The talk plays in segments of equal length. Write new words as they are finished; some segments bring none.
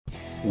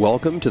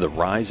Welcome to the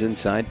Rise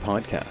Inside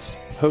podcast,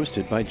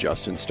 hosted by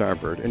Justin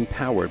Starbird and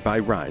powered by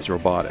Rise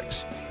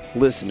Robotics.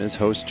 Listen as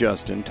host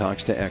Justin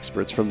talks to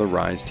experts from the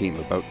Rise team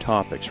about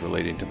topics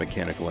relating to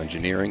mechanical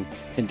engineering,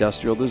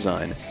 industrial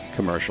design,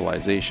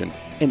 commercialization,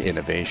 and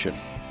innovation.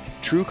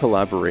 True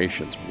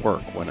collaborations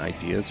work when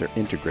ideas are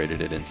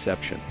integrated at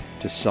inception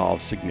to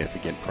solve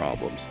significant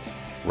problems.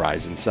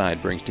 Rise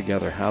Inside brings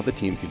together how the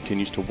team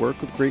continues to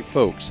work with great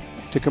folks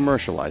to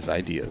commercialize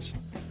ideas.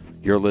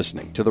 You're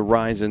listening to the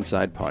Rise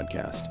Inside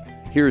podcast.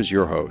 Here's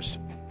your host,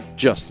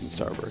 Justin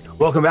Starbird.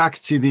 Welcome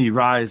back to the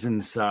Rise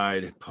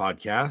Inside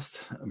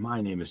podcast. My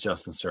name is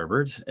Justin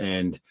Starbird,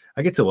 and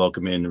I get to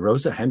welcome in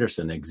Rosa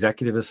Henderson,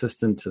 Executive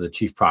Assistant to the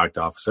Chief Product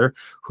Officer,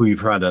 who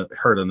you've heard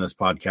on this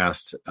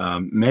podcast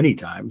many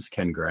times,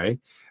 Ken Gray.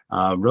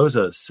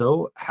 Rosa,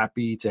 so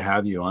happy to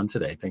have you on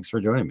today. Thanks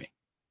for joining me.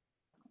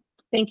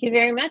 Thank you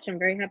very much. I'm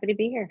very happy to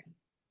be here.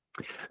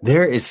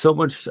 There is so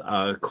much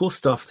cool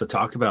stuff to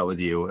talk about with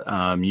you.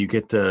 You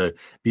get to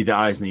be the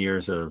eyes and the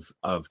ears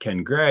of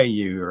Ken Gray.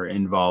 You're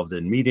involved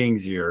in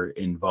meetings. You're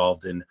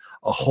involved in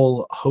a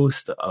whole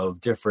host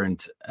of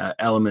different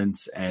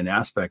elements and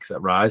aspects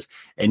at Rise.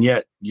 And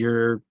yet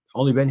you're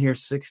only been here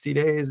 60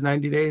 days,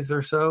 90 days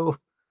or so.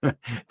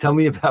 Tell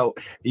me about,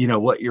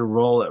 what your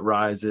role at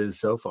Rise is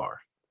so far.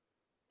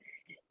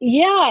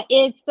 Yeah,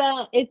 it's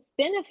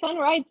been a fun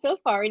ride so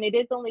far, and it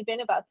has only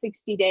been about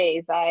 60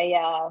 days.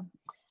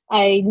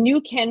 I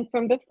knew Ken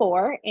from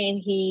before, and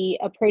he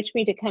approached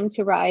me to come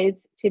to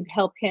Rise to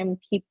help him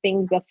keep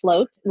things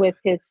afloat with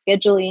his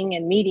scheduling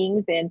and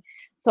meetings. And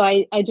so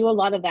I do a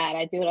lot of that.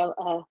 I do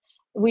it.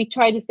 We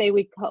try to say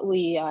we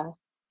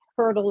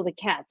hurdle the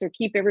cats or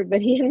keep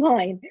everybody in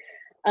line.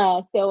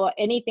 So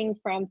anything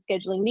from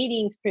scheduling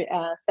meetings,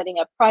 setting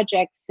up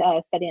projects,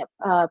 setting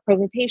up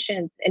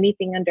presentations,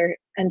 anything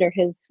under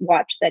his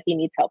watch that he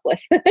needs help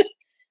with.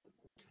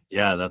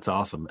 Yeah, that's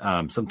awesome.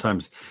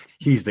 Sometimes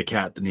he's the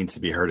cat that needs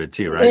to be herded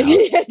too, right?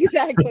 Yeah,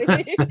 exactly.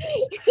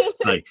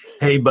 It's like,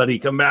 hey, buddy,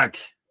 come back.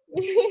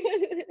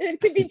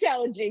 It can be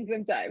challenging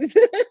sometimes.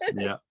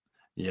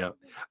 Yeah.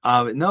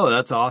 No,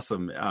 that's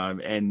awesome.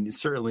 And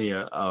certainly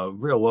a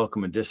real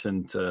welcome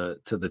addition to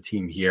the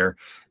team here.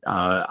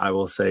 I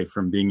will say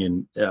from being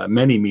in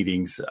many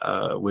meetings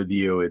with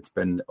you, it's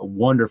been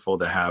wonderful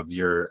to have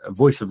your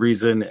voice of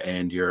reason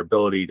and your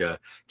ability to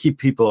keep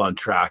people on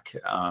track.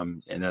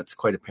 And that's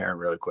quite apparent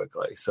really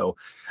quickly. So,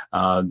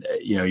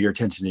 your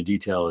attention to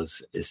detail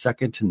is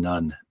second to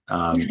none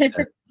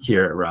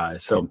here at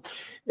Rise. So,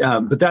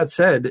 but that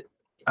said,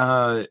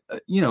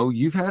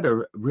 you've had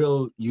a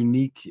real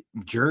unique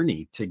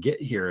journey to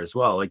get here as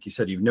well. Like you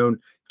said, you've known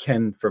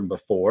Ken from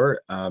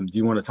before. Do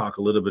you want to talk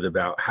a little bit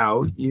about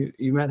how you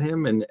met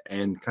him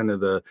and kind of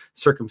the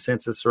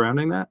circumstances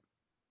surrounding that?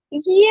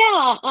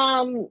 Yeah,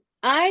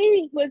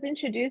 I was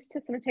introduced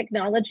to some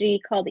technology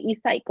called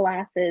eSight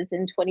glasses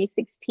in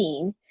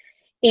 2016.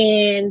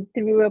 And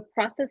through a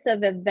process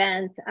of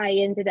events, I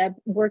ended up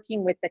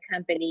working with the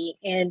company,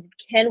 and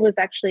Ken was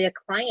actually a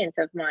client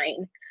of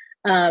mine.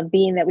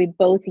 Being that we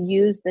both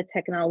use the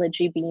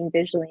technology, being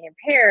visually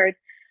impaired,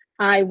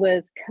 I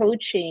was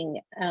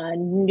coaching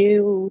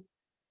new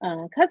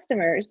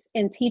customers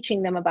and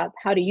teaching them about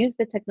how to use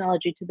the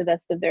technology to the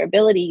best of their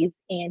abilities.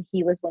 And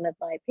he was one of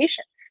my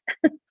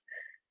patients.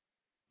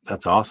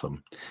 That's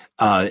awesome.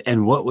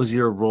 And what was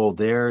your role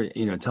there?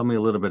 Tell me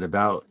a little bit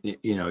about,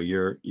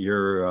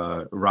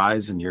 your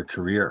rise in your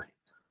career.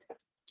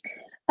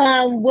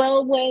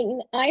 Well,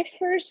 when I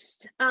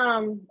first,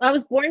 I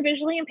was born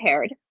visually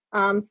impaired.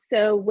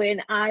 So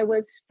when I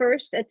was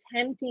first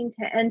attempting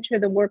to enter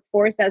the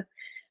workforce, as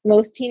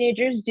most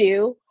teenagers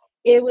do,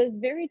 it was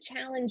very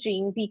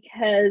challenging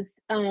because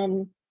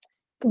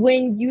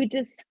when you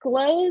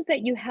disclose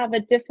that you have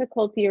a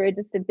difficulty or a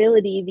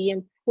disability, the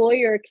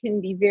employer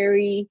can be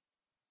very,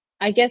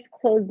 I guess,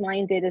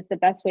 closed-minded is the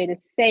best way to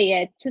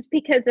say it, just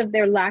because of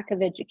their lack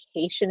of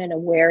education and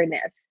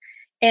awareness.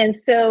 And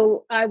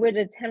so I would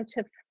attempt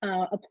to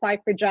apply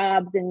for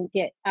jobs and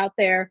get out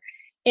there.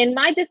 And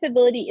my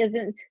disability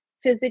isn't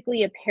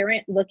physically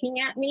apparent looking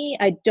at me.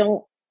 I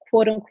don't,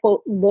 quote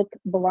unquote, look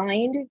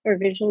blind or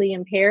visually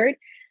impaired.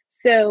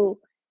 So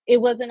it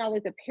wasn't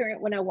always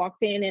apparent when I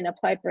walked in and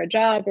applied for a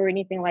job or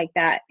anything like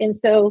that. And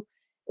so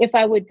if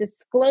I would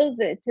disclose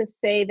it to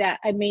say that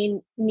I may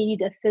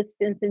need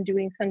assistance in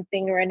doing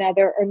something or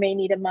another, or may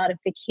need a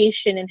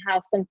modification in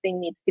how something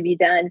needs to be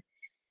done,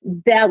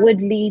 that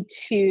would lead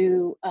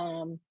to,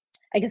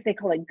 I guess they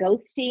call it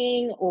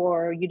ghosting,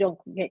 or you don't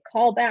get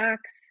callbacks.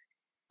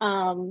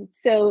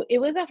 So it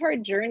was a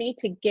hard journey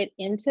to get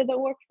into the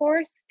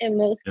workforce. In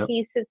most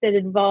cases, it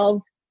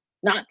involved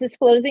not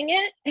disclosing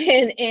it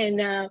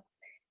and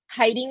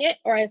hiding it,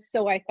 or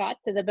so I thought,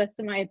 to the best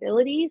of my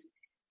abilities,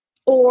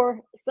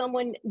 or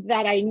someone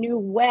that I knew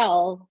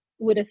well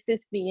would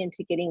assist me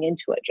into getting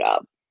into a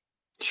job.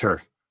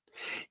 Sure.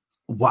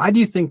 Why do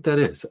you think that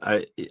is?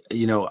 I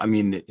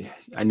mean,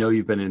 I know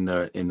you've been in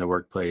the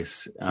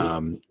workplace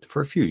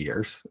for a few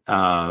years,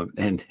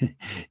 and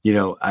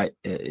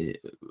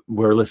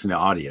we're listening to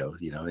audio,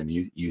 and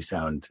you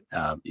sound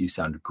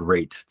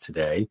great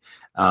today,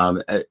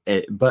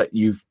 but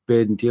you've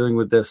been dealing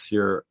with this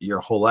your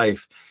whole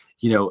life,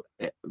 you know.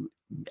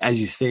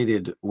 As you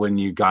stated, when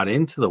you got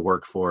into the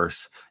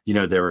workforce,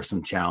 there were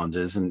some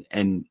challenges,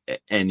 and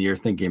you're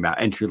thinking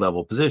about entry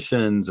level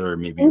positions or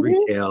maybe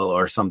retail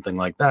or something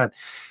like that.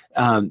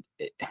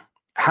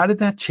 How did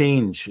that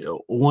change?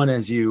 One,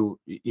 as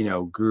you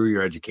grew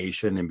your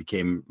education and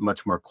became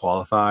much more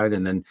qualified,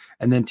 and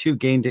then two,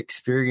 gained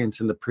experience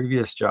in the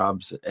previous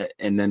jobs,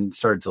 and then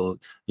started to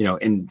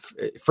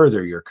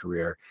further your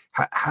career.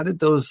 How did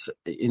those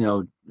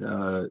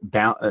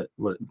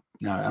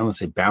now I don't want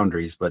to say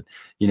boundaries, but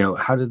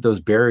how did those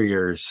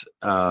barriers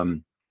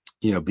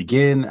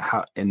begin?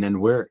 How, and then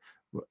where,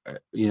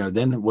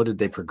 then what did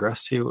they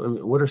progress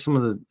to? What are some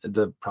of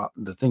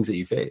the things that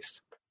you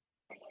faced?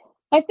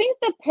 I think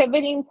the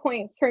pivoting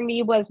point for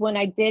me was when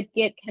I did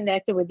get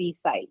connected with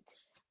eSight.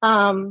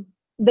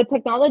 The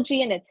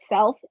technology in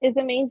itself is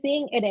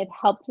amazing, and it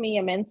helped me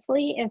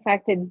immensely. In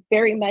fact, it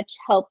very much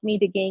helped me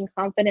to gain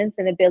confidence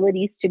and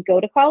abilities to go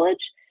to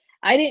college.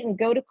 I didn't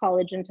go to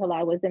college until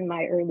I was in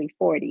my early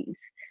 40s.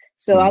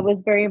 So I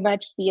was very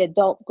much the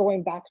adult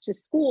going back to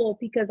school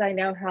because I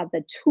now have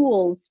the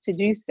tools to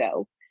do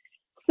so.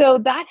 So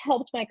that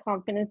helped my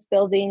confidence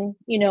building.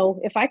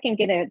 If I can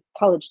get a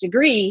college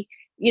degree,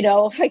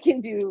 I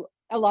can do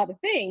a lot of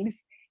things.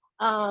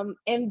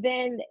 And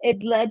then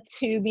it led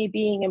to me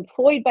being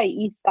employed by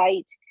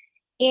eSight,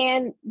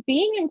 and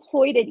being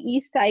employed at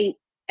eSight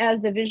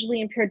as a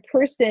visually impaired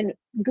person,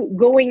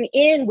 going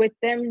in with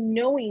them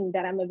knowing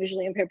that I'm a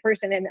visually impaired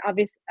person. And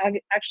obviously,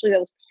 actually,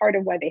 that was part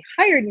of why they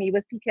hired me,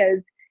 was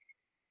because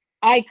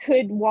I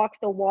could walk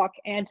the walk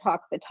and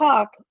talk the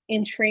talk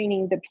in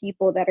training the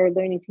people that are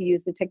learning to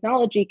use the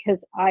technology,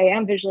 because I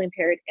am visually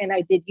impaired and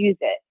I did use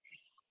it.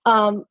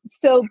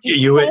 So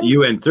you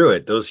went through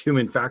it, those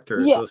human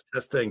factors, those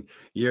testing,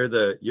 you're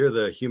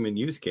the human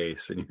use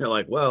case, and you're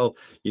like, well,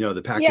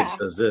 the package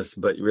says this,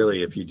 but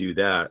really if you do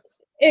that.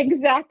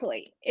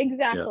 Exactly.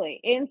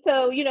 And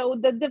so,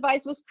 the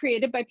device was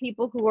created by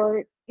people who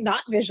are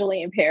not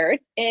visually impaired,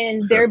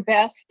 and their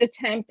best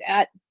attempt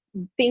at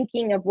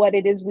thinking of what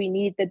it is we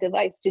need the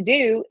device to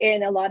do,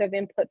 and a lot of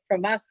input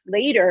from us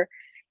later,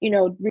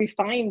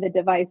 refine the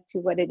device to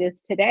what it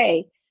is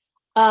today.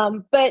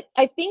 But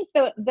I think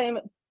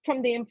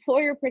from the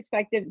employer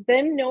perspective,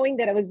 them knowing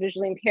that I was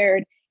visually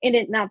impaired and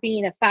it not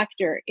being a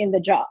factor in the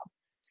job.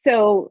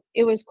 So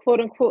it was quote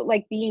unquote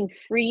like being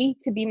free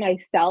to be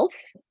myself.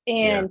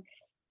 And,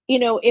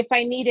 if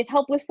I needed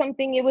help with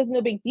something, it was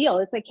no big deal.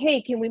 It's like,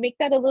 hey, can we make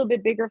that a little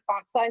bit bigger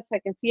font size so I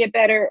can see it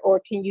better?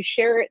 Or can you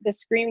share the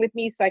screen with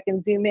me so I can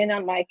zoom in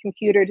on my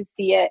computer to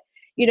see it?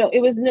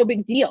 It was no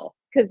big deal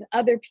because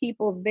other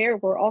people there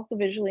were also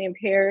visually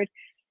impaired.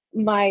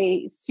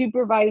 My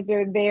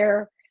supervisor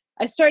there,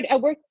 I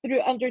worked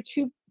under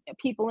two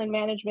people in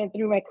management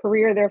through my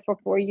career there for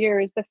 4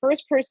 years. The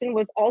first person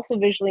was also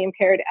visually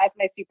impaired as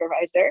my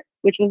supervisor,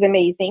 which was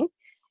amazing.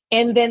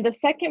 And then the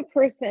second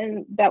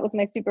person that was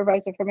my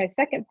supervisor for my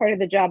second part of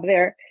the job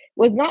there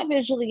was not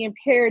visually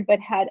impaired, but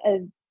had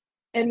an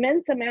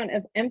immense amount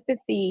of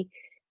empathy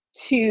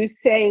to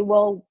say,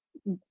 well,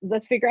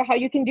 let's figure out how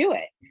you can do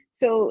it.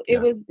 So it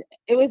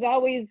was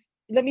always,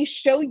 let me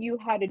show you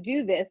how to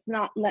do this,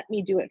 not let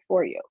me do it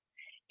for you.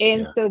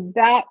 And so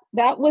that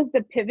was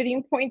the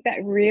pivoting point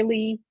that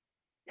really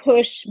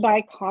pushed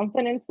my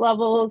confidence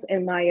levels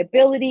and my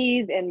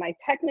abilities and my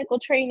technical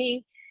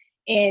training.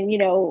 And,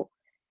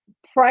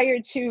 prior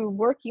to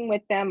working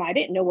with them, I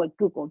didn't know what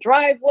Google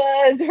Drive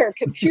was or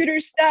computer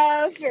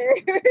stuff or,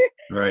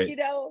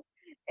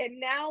 and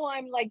now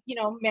I'm like,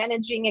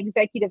 managing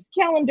executives'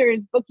 calendars,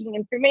 booking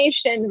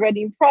information,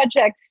 running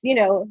projects,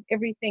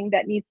 everything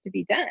that needs to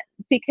be done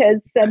because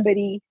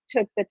somebody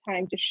took the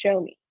time to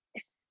show me.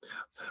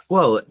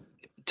 Well, it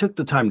took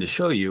the time to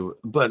show you,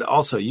 but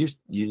also you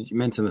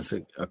mentioned this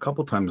a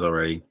couple times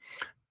already.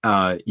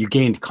 You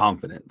gained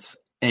confidence,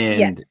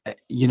 and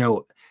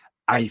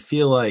I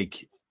feel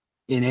like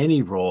in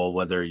any role,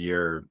 whether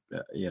you're,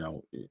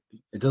 it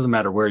doesn't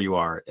matter where you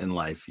are in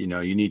life,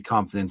 you need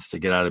confidence to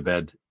get out of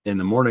bed in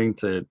the morning,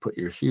 to put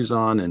your shoes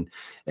on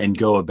and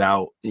go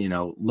about,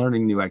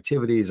 learning new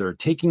activities or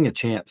taking a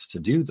chance to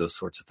do those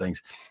sorts of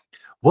things.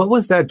 What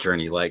was that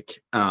journey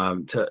like,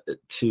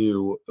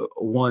 to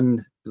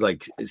one,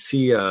 like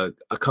see a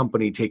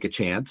company take a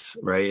chance,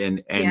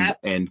 right?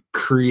 And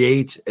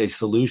create a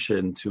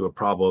solution to a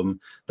problem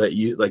that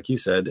you, like you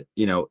said,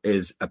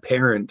 is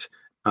apparent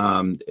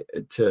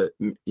to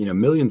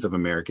millions of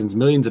Americans,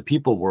 millions of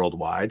people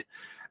worldwide,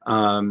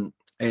 and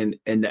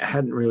that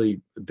hadn't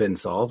really been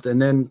solved. And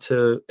then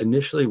to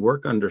initially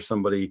work under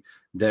somebody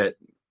that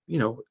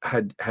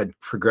had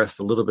progressed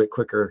a little bit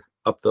quicker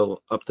up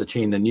the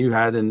chain than you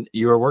had, and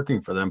you were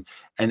working for them.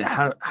 And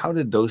how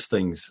did those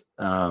things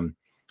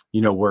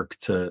work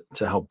to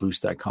help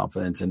boost that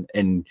confidence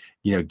and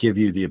give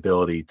you the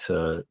ability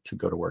to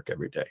go to work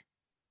every day?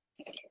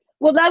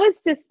 Well, that was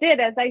just it.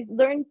 As I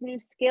learned new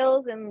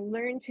skills and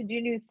learned to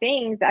do new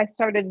things, I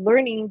started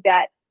learning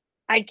that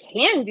I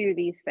can do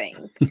these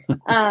things.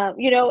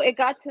 It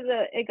got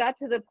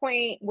to the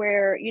point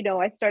where,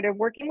 I started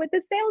working with the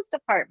sales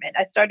department.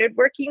 I started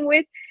working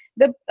with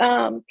the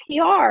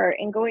PR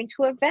and going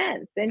to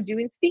events and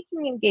doing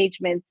speaking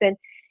engagements. And,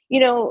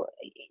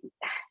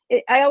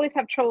 I always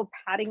have trouble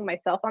patting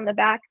myself on the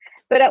back.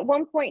 But at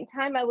one point in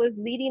time, I was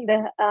leading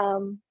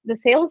the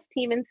sales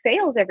team in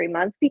sales every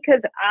month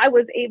because I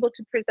was able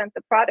to present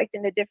the product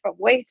in a different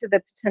way to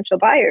the potential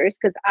buyers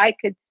because I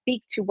could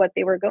speak to what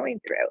they were going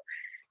through.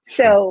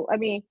 So, I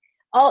mean,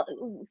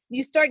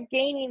 you start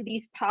gaining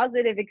these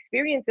positive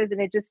experiences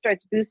and it just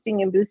starts boosting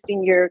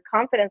your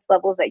confidence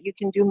levels that you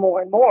can do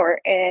more and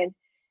more. And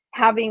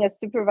having a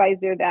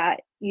supervisor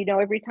that,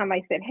 every time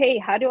I said, hey,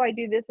 how do I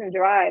do this in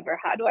Drive, or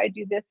how do I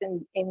do this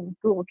in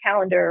Google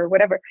Calendar or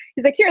whatever?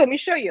 He's like, here, let me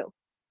show you.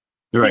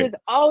 Right. He was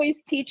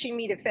always teaching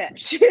me to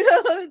fish.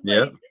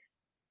 Yeah.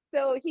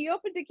 So he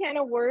opened a can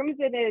of worms,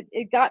 and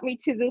it got me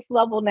to this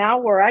level now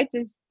where I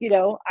just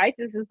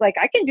was like,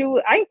 I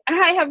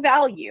have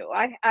value.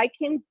 I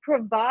can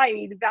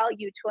provide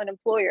value to an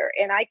employer,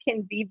 and I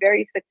can be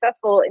very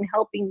successful in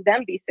helping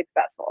them be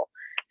successful.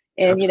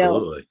 And,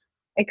 absolutely.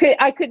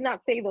 I could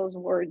not say those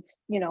words,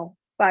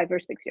 5 or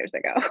 6 years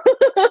ago.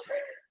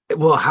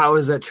 Well, how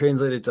is that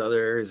translated to other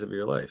areas of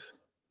your life?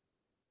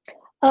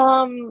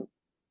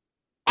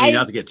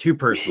 Not to get too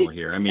personal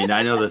here. I mean,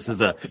 I know this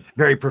is a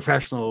very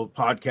professional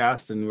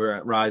podcast and we're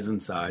at Rise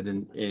Inside,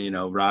 and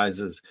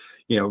Rise is,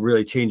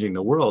 really changing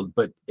the world.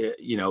 But,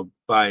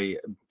 by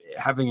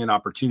having an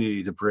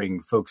opportunity to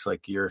bring folks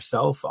like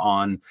yourself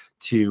on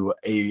to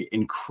a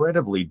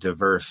incredibly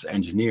diverse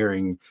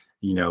engineering,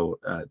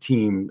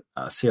 team,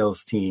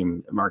 sales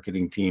team,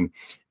 marketing team,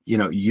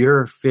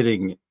 you're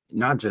fitting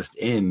not just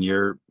in,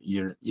 you're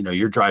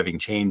driving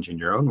change in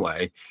your own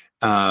way.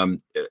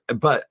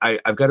 But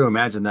I've got to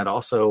imagine that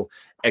also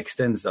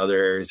extends to other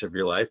areas of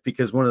your life,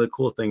 because one of the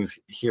cool things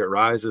here at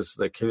Rise is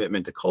the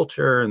commitment to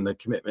culture and the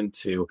commitment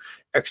to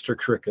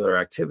extracurricular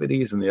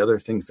activities and the other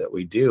things that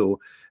we do.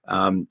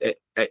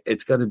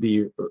 It's got to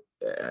be,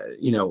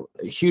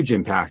 a huge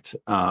impact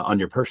on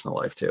your personal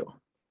life too.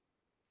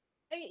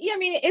 Yeah, I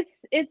mean,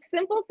 it's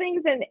simple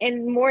things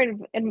and more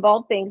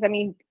involved things. I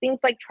mean, things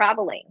like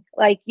traveling.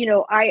 Like,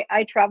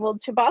 I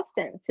traveled to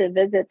Boston to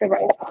visit the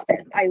Rise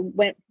office. I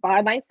went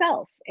by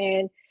myself,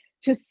 and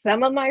to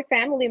some of my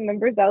family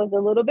members, that was a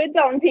little bit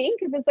daunting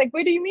because it's like,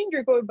 what do you mean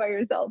you're going by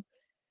yourself?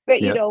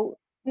 But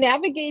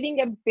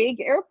navigating a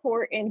big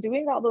airport and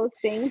doing all those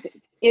things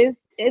is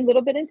a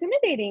little bit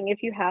intimidating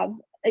if you have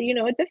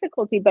a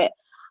difficulty. But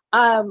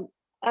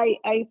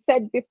I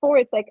said before,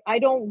 it's like, I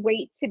don't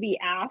wait to be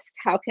asked,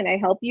 how can I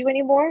help you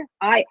anymore?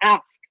 I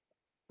ask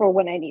for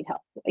when I need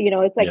help.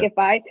 It's like, if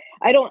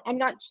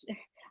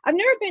I've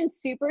never been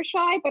super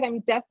shy, but I'm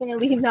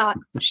definitely not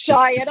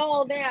shy at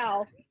all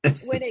now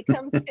when it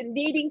comes to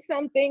needing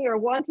something or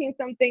wanting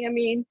something. I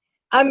mean,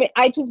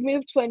 I just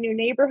moved to a new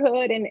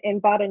neighborhood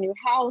and bought a new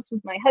house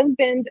with my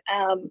husband.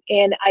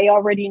 And I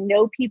already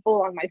know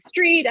people on my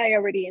street. I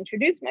already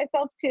introduced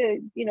myself to,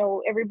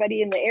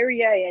 everybody in the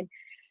area. And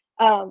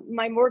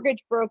my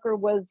mortgage broker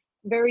was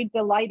very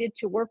delighted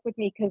to work with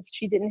me because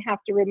she didn't have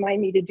to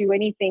remind me to do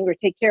anything or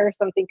take care of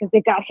something because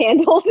it got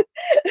handled.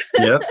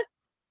 Yeah.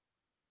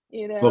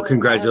 Well,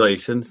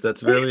 congratulations.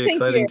 That's really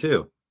exciting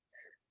too.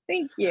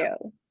 Thank you.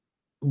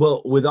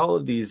 Well, with all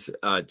of these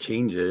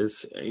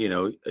changes,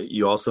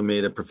 you also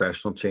made a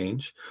professional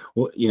change.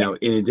 Well,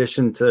 in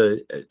addition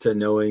to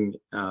knowing,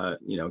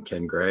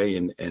 Ken Gray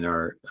and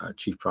our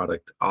Chief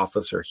Product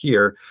Officer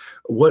here,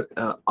 what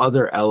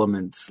other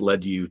elements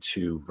led you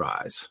to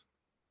Rise?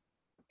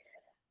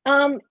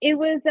 It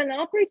was an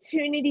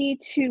opportunity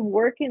to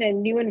work in a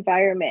new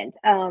environment.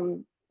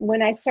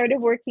 When I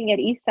started working at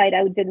Eastside,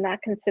 I did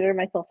not consider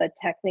myself a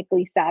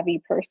technically savvy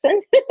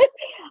person.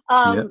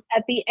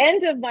 At the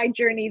end of my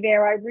journey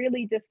there, I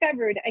really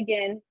discovered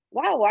again,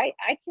 wow, I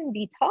can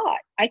be taught.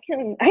 I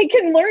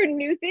can learn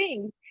new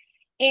things.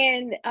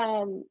 And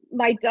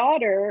my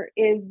daughter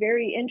is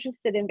very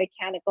interested in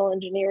mechanical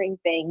engineering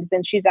things.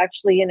 And she's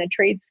actually in a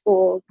trade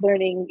school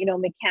learning,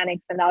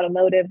 mechanics and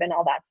automotive and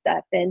all that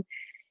stuff. And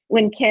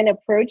when Ken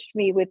approached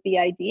me with the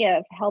idea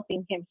of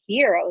helping him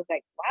here, I was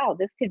like, wow,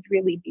 this could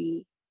really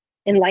be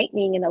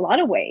enlightening in a lot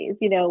of ways,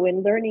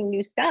 and learning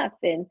new stuff.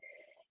 And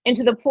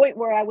to the point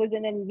where I was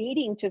in a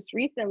meeting just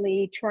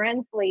recently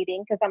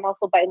translating, because I'm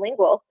also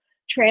bilingual,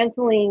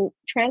 translating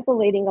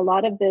a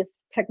lot of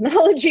this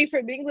technology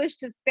from English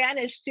to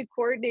Spanish to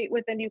coordinate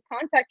with a new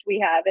contact we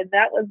have. And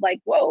that was like,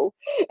 whoa.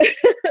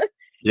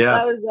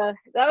 Yeah.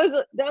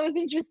 that was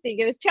interesting.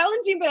 It was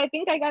challenging, but I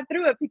think I got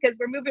through it because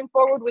we're moving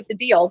forward with the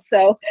deal.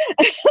 So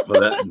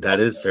well,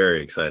 that is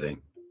very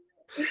exciting.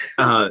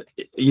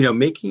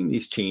 Making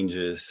these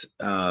changes,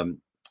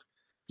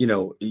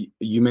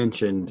 you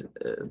mentioned,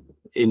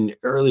 in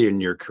early in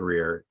your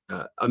career,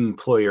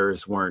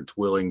 employers weren't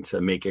willing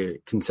to make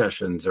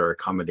concessions or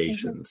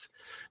accommodations.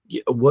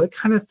 What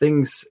kind of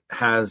things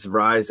has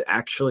Rise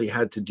actually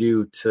had to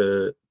do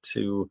to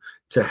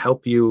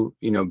help you,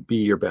 be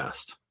your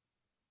best?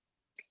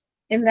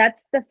 And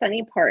that's the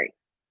funny part.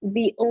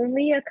 The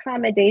only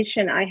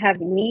accommodation I have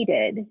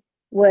needed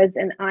was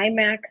an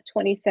iMac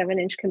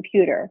 27-inch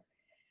computer.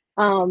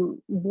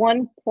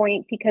 One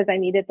point because I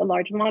needed the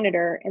large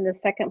monitor, and the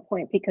second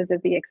point because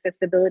of the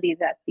accessibility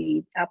that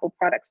the Apple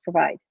products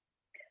provide.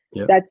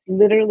 Yep. That's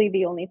literally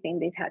the only thing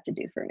they've had to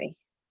do for me.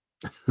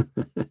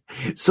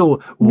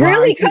 So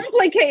really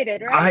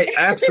complicated, right?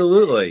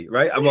 Absolutely,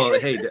 right. Well,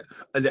 hey,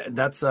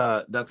 that's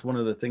one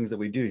of the things that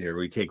we do here.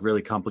 We take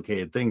really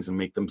complicated things and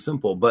make them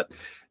simple. But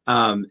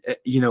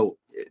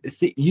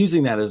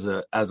using that as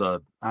a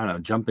I don't know,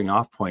 jumping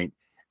off point.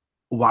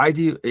 Why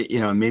do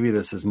you, maybe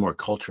this is more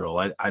cultural.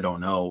 I don't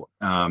know.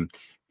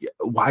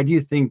 Why do you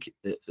think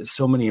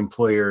so many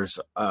employers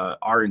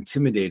are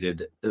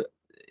intimidated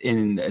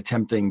in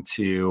attempting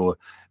to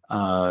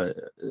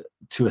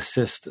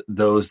assist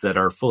those that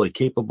are fully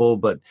capable,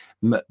 but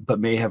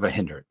may have a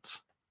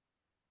hindrance?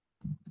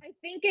 I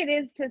think it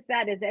is just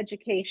that is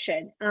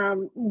education.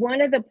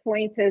 One of the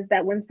points is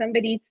that when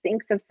somebody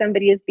thinks of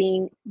somebody as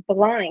being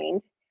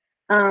blind,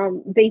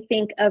 they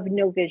think of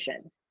no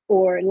vision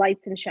or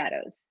lights and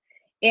shadows.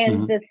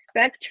 And the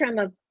spectrum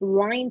of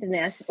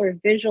blindness or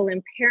visual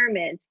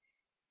impairment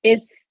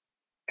is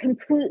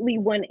completely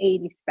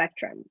 180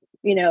 spectrum.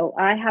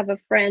 I have a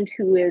friend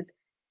who is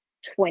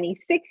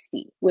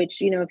 20/60, which,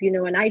 if you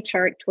know an eye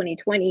chart,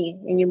 20/20,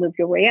 and you move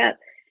your way up,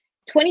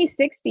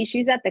 20/60,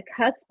 she's at the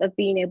cusp of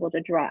being able to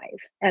drive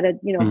at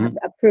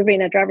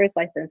approving a driver's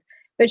license.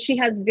 But she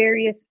has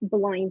various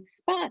blind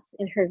spots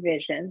in her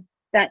vision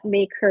that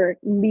make her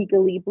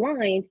legally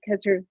blind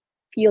because her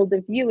field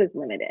of view is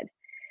limited.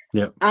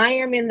 Yeah, I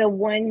am in the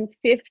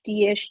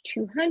 150-ish,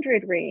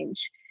 200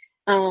 range.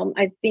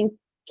 I think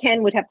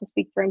Ken would have to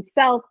speak for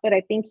himself, but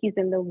I think he's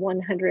in the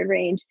 100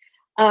 range.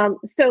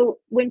 So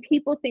when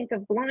people think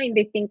of blind,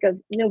 they think of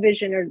no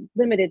vision or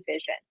limited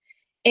vision,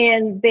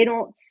 and they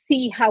don't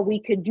see how we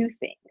could do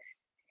things.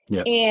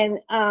 Yeah. And,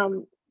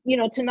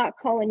 to not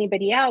call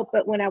anybody out,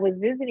 but when I was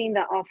visiting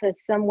the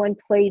office, someone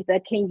played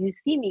the "Can you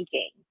see me"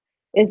 game.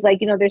 It's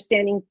like, they're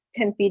standing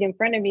 10 feet in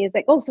front of me. It's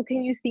like, oh, so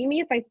can you see me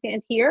if I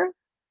stand here?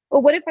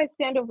 Or what if I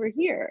stand over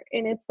here?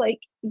 And it's like,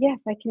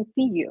 yes, I can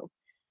see you.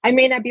 I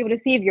may not be able to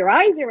see if your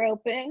eyes are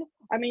open.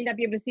 I may not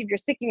be able to see if you're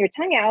sticking your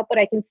tongue out, but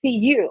I can see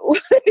you.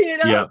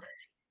 Yeah.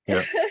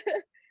 So,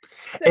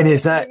 and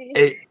is that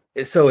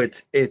so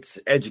it's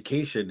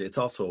education, it's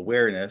also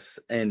awareness.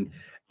 And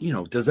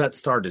does that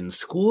start in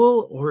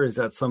school, or is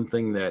that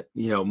something that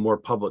more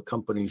public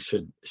companies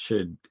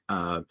should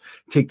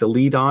take the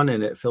lead on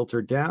and it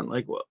filtered down?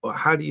 Like,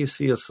 how do you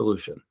see a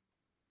solution?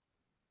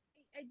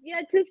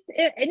 Yeah, just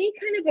any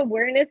kind of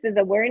awareness is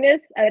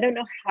awareness. I don't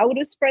know how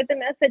to spread the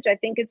message. I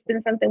think it's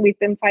been something we've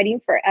been fighting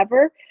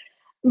forever.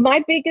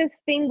 My biggest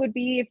thing would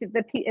be if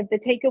the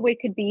takeaway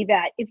could be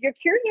that if you're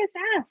curious,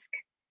 ask.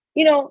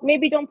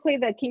 Maybe don't play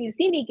the "Can you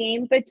see me"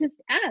 game, but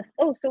just ask.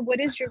 Oh, so what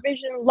is your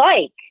vision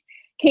like?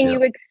 Can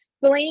you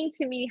explain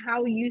to me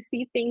how you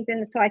see things,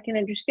 and so I can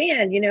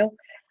understand?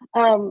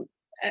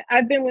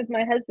 I've been with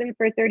my husband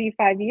for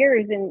 35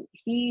 years, and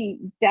he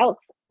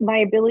doubts my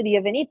ability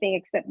of anything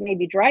except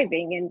maybe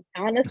driving. And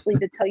honestly,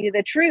 to tell you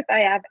the truth,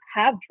 I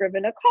have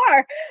driven a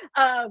car,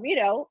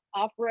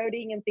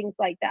 off-roading and things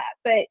like that.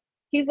 But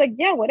he's like,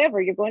 yeah,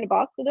 whatever. You're going to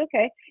Boston,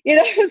 okay?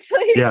 It's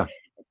like, yeah.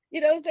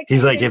 It's like,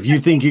 he's like, if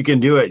you think you can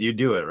do it, you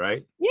do it,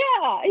 right?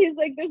 Yeah. He's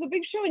like, there's a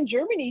big show in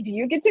Germany. Do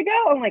you get to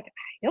go? I'm like,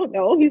 I don't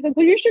know. He's like,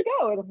 well, you should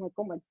go. And I'm like,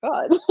 oh my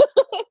God.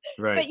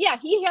 Right. But yeah,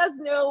 he has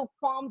no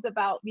qualms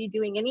about me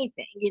doing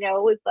anything.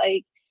 It's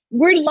like,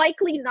 we're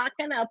likely not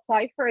going to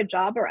apply for a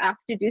job or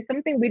ask to do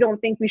something we don't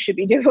think we should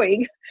be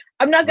doing.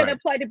 I'm not going to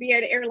apply to be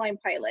an airline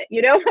pilot.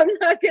 I'm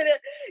not going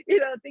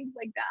to, things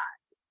like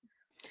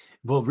that.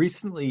 Well,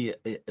 recently,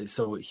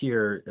 so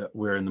here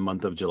we're in the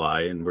month of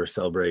July and we're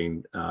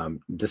celebrating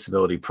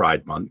Disability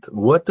Pride Month.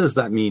 What does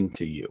that mean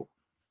to you?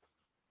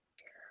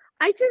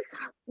 I just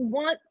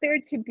want there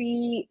to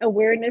be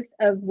awareness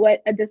of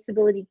what a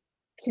disability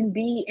can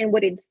be and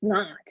what it's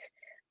not.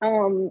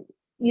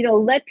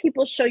 Let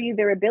people show you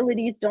their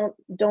abilities.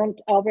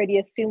 Don't already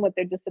assume what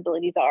their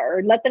disabilities are,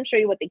 or let them show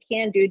you what they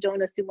can do.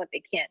 Don't assume what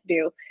they can't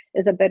do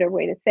is a better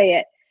way to say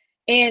it.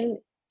 And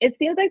it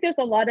seems like there's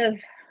a lot of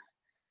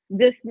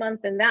this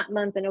month and that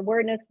month and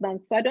awareness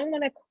month. So I don't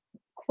want to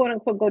quote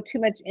unquote go too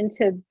much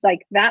into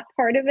like that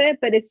part of it,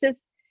 but it's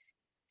just,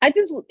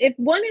 if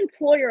one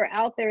employer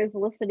out there is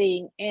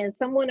listening and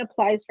someone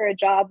applies for a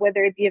job,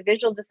 whether it be a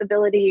visual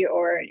disability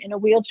or in a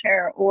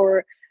wheelchair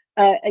or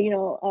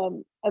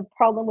a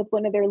problem with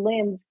one of their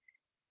limbs,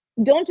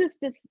 don't just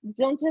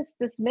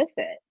dismiss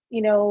it.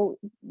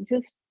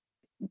 Just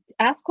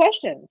ask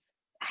questions.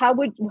 How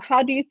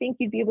do you think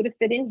you'd be able to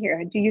fit in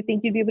here? Do you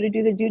think you'd be able to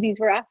do the duties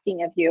we're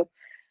asking of you?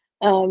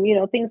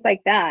 Things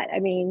like that. I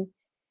mean,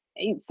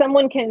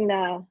 someone can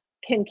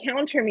can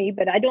counter me,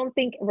 but I don't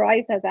think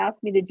Rise has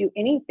asked me to do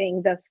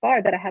anything thus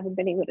far that I haven't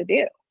been able to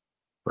do.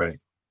 Right.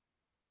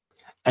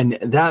 And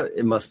that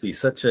it must be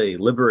such a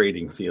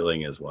liberating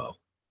feeling as well.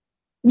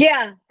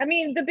 Yeah. I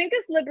mean, the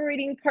biggest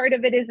liberating part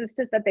of it is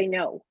just that they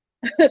know.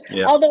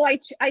 Yeah. Although I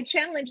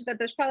challenge that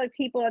there's probably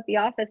people at the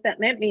office that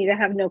met me that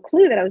have no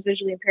clue that I was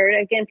visually impaired,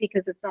 again,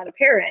 because it's not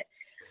apparent.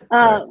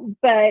 Right.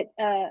 But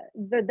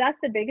that's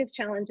the biggest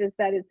challenge, is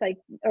that it's like,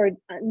 or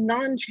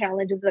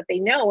non-challenge is that they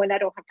know, and I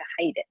don't have to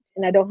hide it,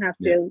 and I don't have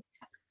to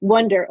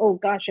wonder, oh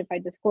gosh, if I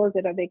disclose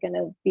it, are they going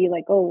to be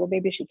like, oh, well,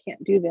 maybe she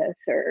can't do this,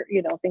 or,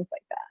 you know, things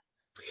like that.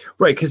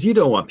 Right, because you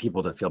don't want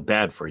people to feel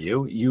bad for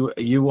you.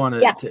 You want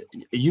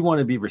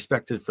to be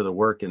respected for the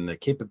work and the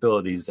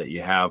capabilities that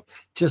you have,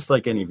 just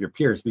like any of your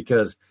peers.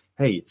 Because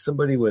hey,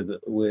 somebody with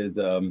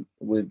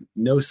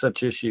no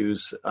such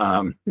issues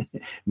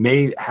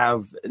may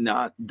have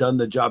not done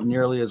the job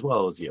nearly as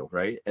well as you,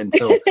 right? And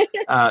so,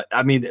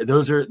 I mean,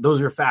 those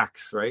are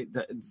facts, right?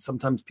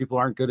 Sometimes people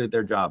aren't good at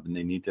their job and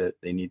they need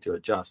to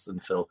adjust.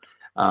 And so,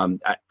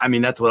 I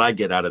mean, that's what I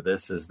get out of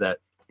this, is that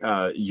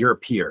you're a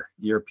peer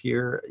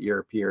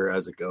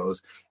as it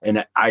goes.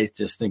 And I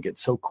just think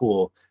it's so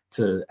cool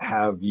to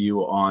have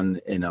you on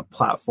in a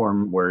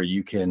platform where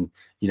you can,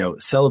 you know,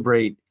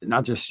 celebrate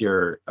not just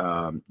your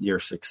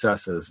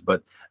successes,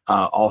 but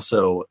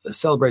also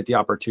celebrate the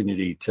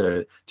opportunity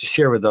to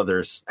share with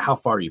others how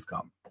far you've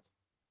come.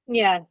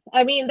 Yeah.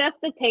 I mean, that's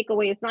the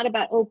takeaway. It's not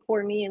about, oh,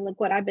 poor me and look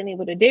what I've been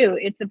able to do.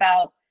 It's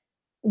about,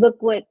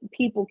 look what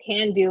people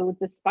can do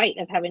despite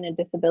of having a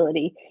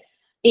disability.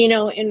 You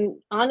know, and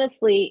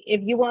honestly,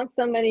 if you want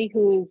somebody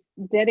who's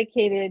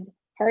dedicated,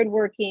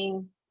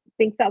 hardworking,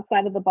 thinks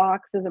outside of the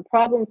box, is a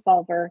problem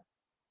solver,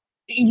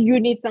 you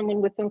need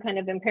someone with some kind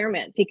of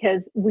impairment,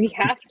 because we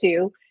have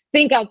to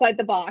think outside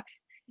the box,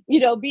 you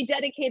know, be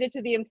dedicated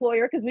to the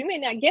employer, because we may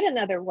not get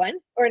another one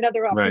or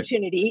another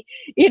opportunity,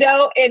 right, you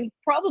know, and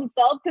problem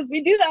solve, because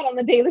we do that on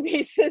a daily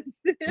basis.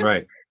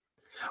 Right.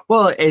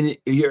 Well, and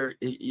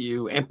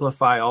you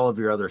amplify all of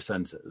your other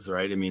senses,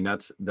 right? I mean,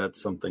 that's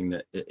something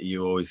that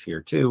you always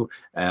hear too,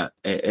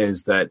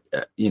 is that,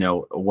 you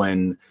know,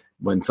 when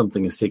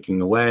something is taken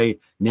away,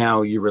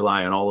 now you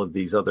rely on all of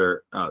these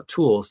other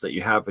tools that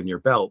you have in your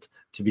belt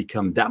to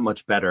become that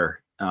much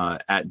better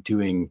at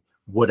doing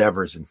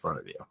whatever's in front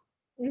of you.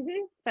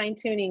 Mm-hmm. Fine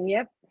tuning.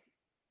 Yep.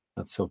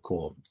 That's so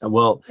cool.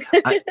 Well,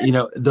 you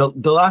know,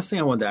 the last thing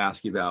I wanted to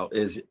ask you about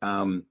is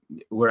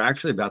we're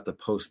actually about to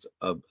post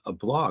a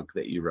blog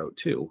that you wrote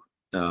too,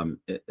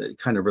 it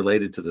kind of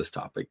related to this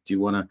topic. Do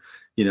you want to,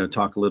 you know,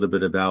 talk a little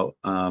bit about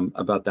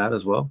that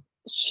as well?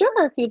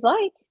 Sure, if you'd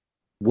like.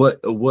 What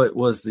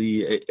was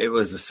it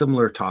was a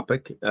similar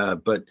topic,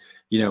 but,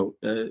 you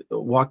know,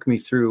 walk me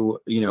through,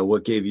 you know,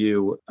 what gave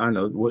you, I don't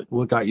know,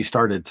 what got you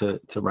started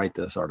to write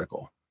this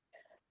article?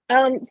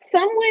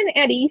 Someone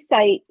at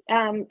eSight,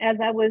 as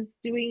I was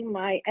doing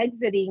my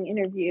exiting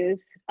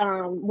interviews,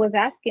 was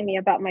asking me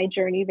about my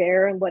journey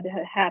there and what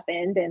had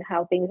happened and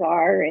how things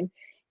are.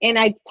 And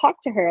I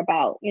talked to her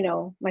about, you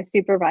know, my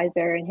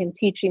supervisor and him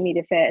teaching me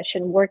to fish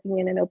and working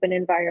in an open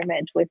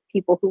environment with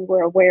people who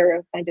were aware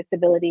of my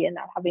disability and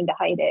not having to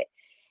hide it.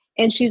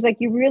 And she's like,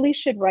 you really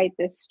should write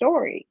this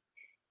story.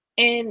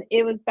 And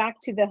it was back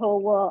to the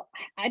whole, well,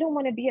 I don't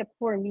want to be a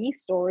poor me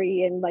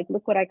story and like,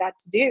 look what I got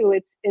to do.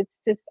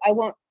 It's just, I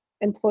want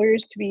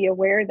employers to be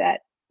aware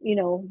that, you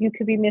know, you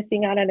could be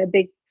missing out on a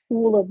big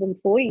pool of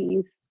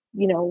employees,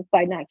 you know,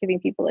 by not giving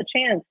people a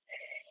chance.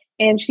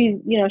 And she,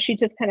 you know, she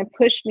just kind of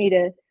pushed me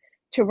to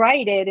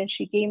write it, and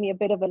she gave me a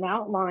bit of an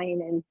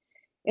outline.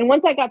 And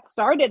once I got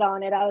started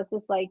on it, I was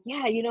just like,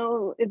 yeah, you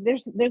know,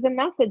 there's a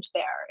message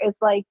there.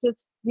 It's like, just,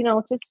 you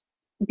know, just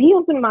be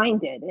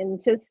open-minded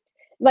and just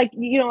like,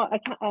 you know,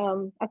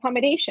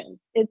 accommodations.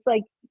 It's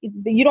like,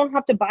 you don't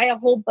have to buy a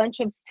whole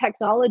bunch of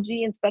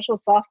technology and special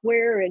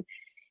software, and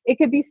it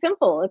could be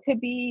simple. It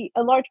could be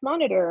a large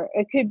monitor.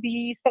 It could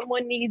be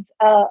someone needs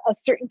a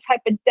certain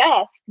type of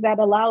desk that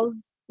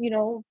allows, you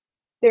know,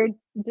 their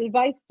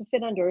device to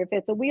fit under. If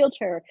it's a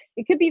wheelchair,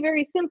 it could be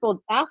very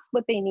simple. Ask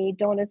what they need.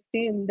 Don't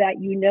assume that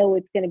you know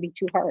it's going to be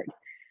too hard.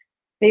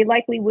 They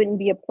likely wouldn't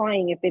be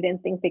applying if they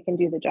didn't think they can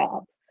do the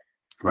job.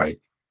 Right.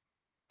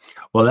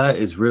 Well, that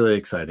is really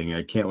exciting.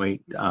 I can't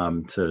wait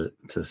to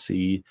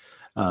see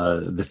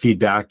the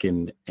feedback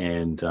and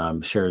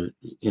share,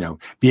 you know,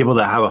 be able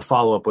to have a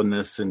follow up on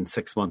this in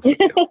 6 months with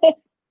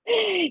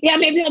you. Yeah,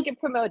 maybe I'll get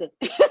promoted.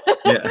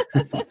 Yeah,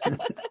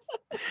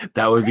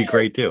 that would be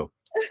great too.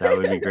 That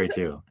would be great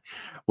too.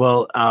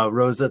 Well,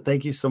 Rosa,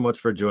 thank you so much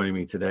for joining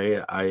me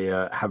today.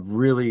 I have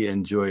really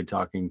enjoyed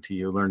talking to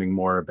you, learning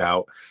more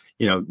about,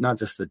 you know, not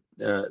just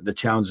the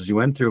challenges you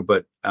went through,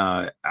 but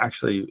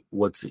actually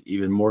what's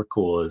even more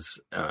cool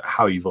is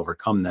how you've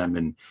overcome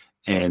them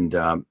and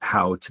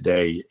how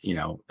today, you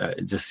know,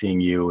 just seeing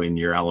you in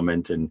your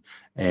element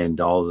and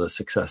all the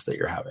success that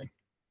you're having.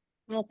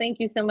 Well, thank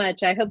you so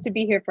much. I hope to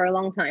be here for a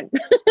long time.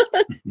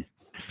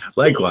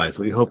 Likewise,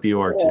 we hope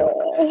you are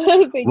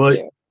too. Thank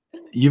you.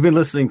 You've been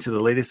listening to the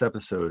latest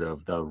episode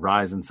of the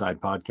Rise Inside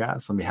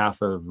podcast. On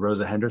behalf of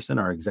Rosa Henderson,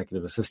 our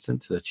executive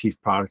assistant to the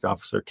Chief Product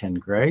Officer, Ken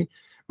Gray,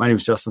 my name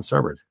is Justin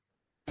Starbird.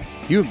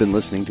 You have been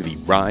listening to the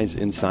Rise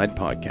Inside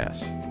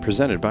podcast,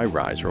 presented by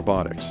Rise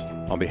Robotics.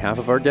 On behalf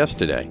of our guest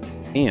today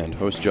and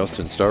host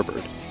Justin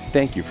Starbird,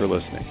 thank you for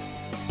listening.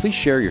 Please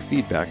share your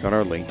feedback on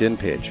our LinkedIn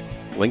page,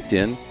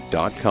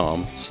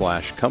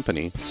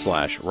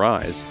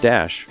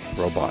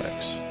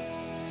 linkedin.com/company/rise-robotics.